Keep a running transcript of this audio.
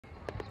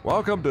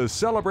Welcome to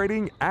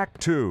Celebrating Act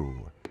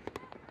 2.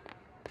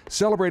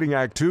 Celebrating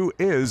Act 2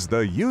 is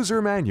the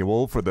user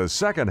manual for the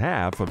second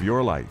half of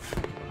your life.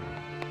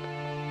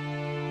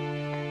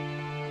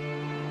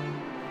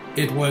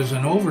 It was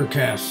an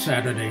overcast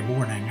Saturday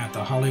morning at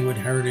the Hollywood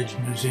Heritage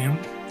Museum.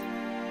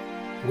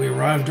 We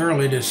arrived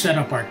early to set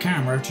up our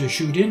camera to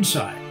shoot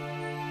inside.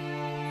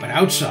 But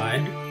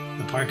outside,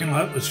 the parking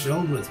lot was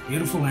filled with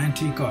beautiful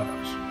antique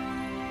autos.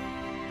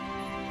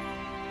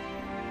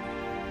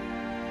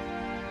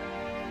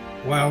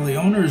 While the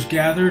owners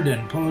gathered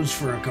and posed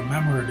for a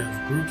commemorative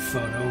group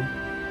photo,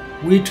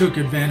 we took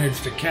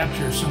advantage to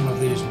capture some of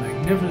these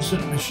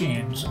magnificent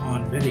machines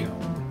on video.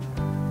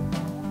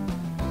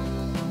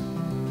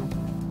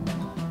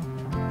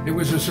 It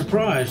was a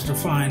surprise to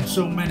find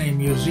so many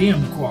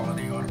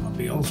museum-quality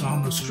automobiles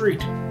on the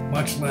street,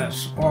 much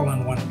less all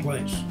in one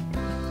place.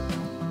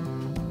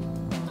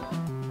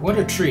 What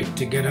a treat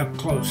to get up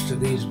close to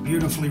these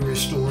beautifully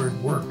restored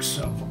works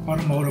of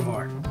automotive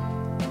art.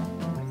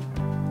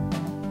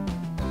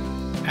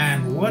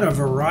 And what a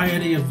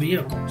variety of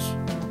vehicles.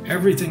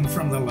 Everything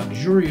from the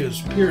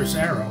luxurious Pierce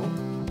Arrow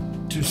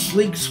to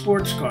sleek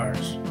sports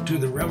cars to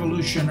the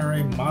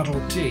revolutionary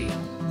Model T,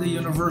 the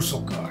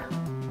universal car.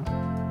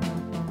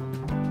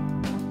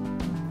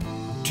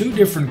 Two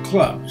different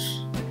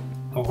clubs,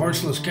 the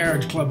Horseless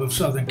Carriage Club of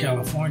Southern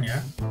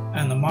California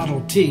and the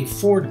Model T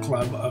Ford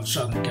Club of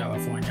Southern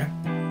California,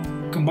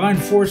 combine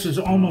forces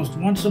almost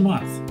once a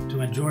month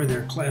to enjoy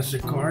their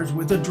classic cars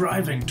with a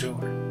driving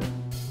tour.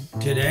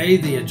 Today,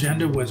 the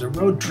agenda was a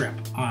road trip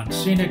on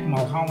scenic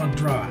Mulholland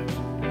Drive,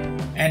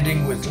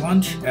 ending with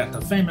lunch at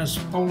the famous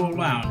Polo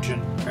Lounge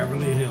in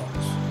Beverly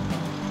Hills.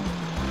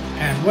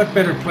 And what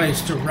better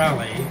place to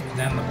rally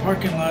than the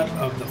parking lot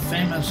of the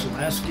famous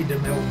Lasky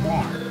DeMille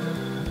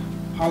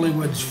Barn,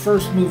 Hollywood's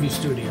first movie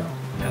studio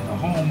and the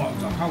home of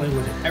the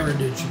Hollywood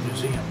Heritage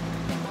Museum.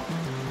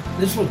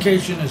 This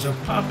location is a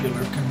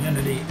popular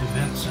community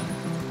event center.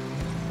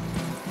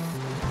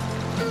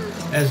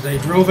 As they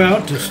drove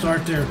out to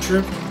start their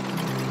trip,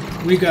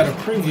 we got a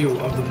preview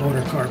of the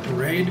motorcar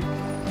parade,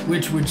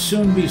 which would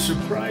soon be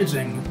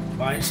surprising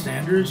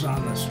bystanders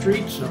on the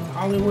streets of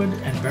Hollywood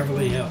and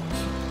Beverly Hills.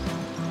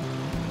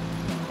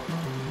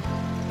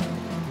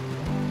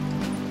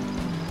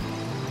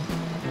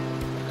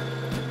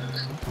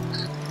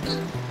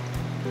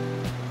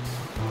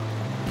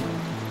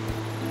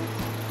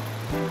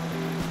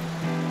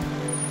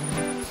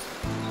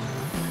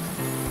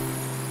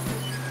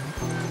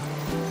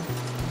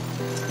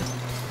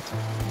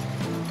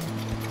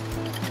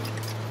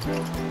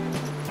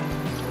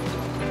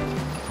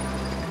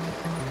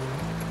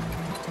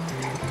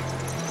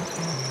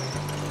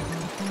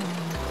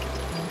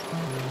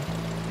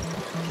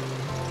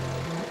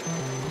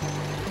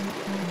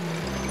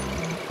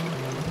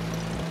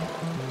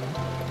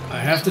 I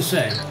have to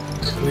say,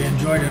 we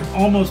enjoyed it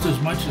almost as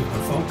much as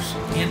the folks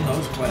in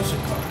those classic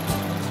cars.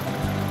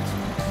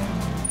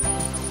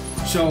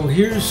 So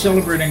here's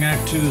Celebrating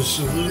Act 2's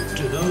salute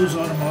to those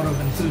automotive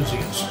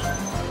enthusiasts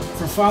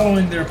for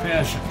following their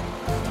passion,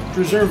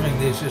 preserving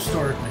these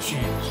historic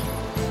machines,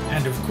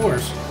 and of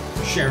course,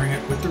 sharing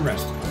it with the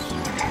rest of us.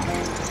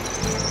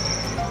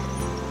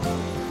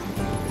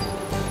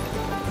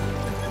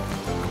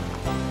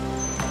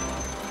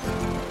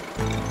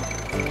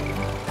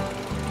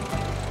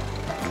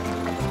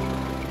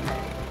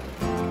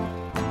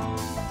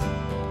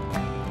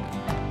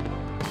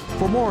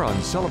 For more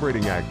on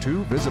Celebrating Act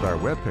 2, visit our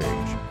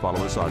webpage,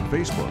 follow us on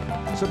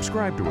Facebook,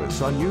 subscribe to us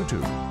on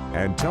YouTube,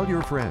 and tell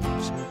your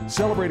friends.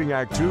 Celebrating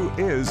Act 2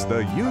 is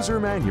the user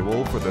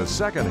manual for the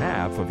second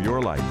half of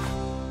your life.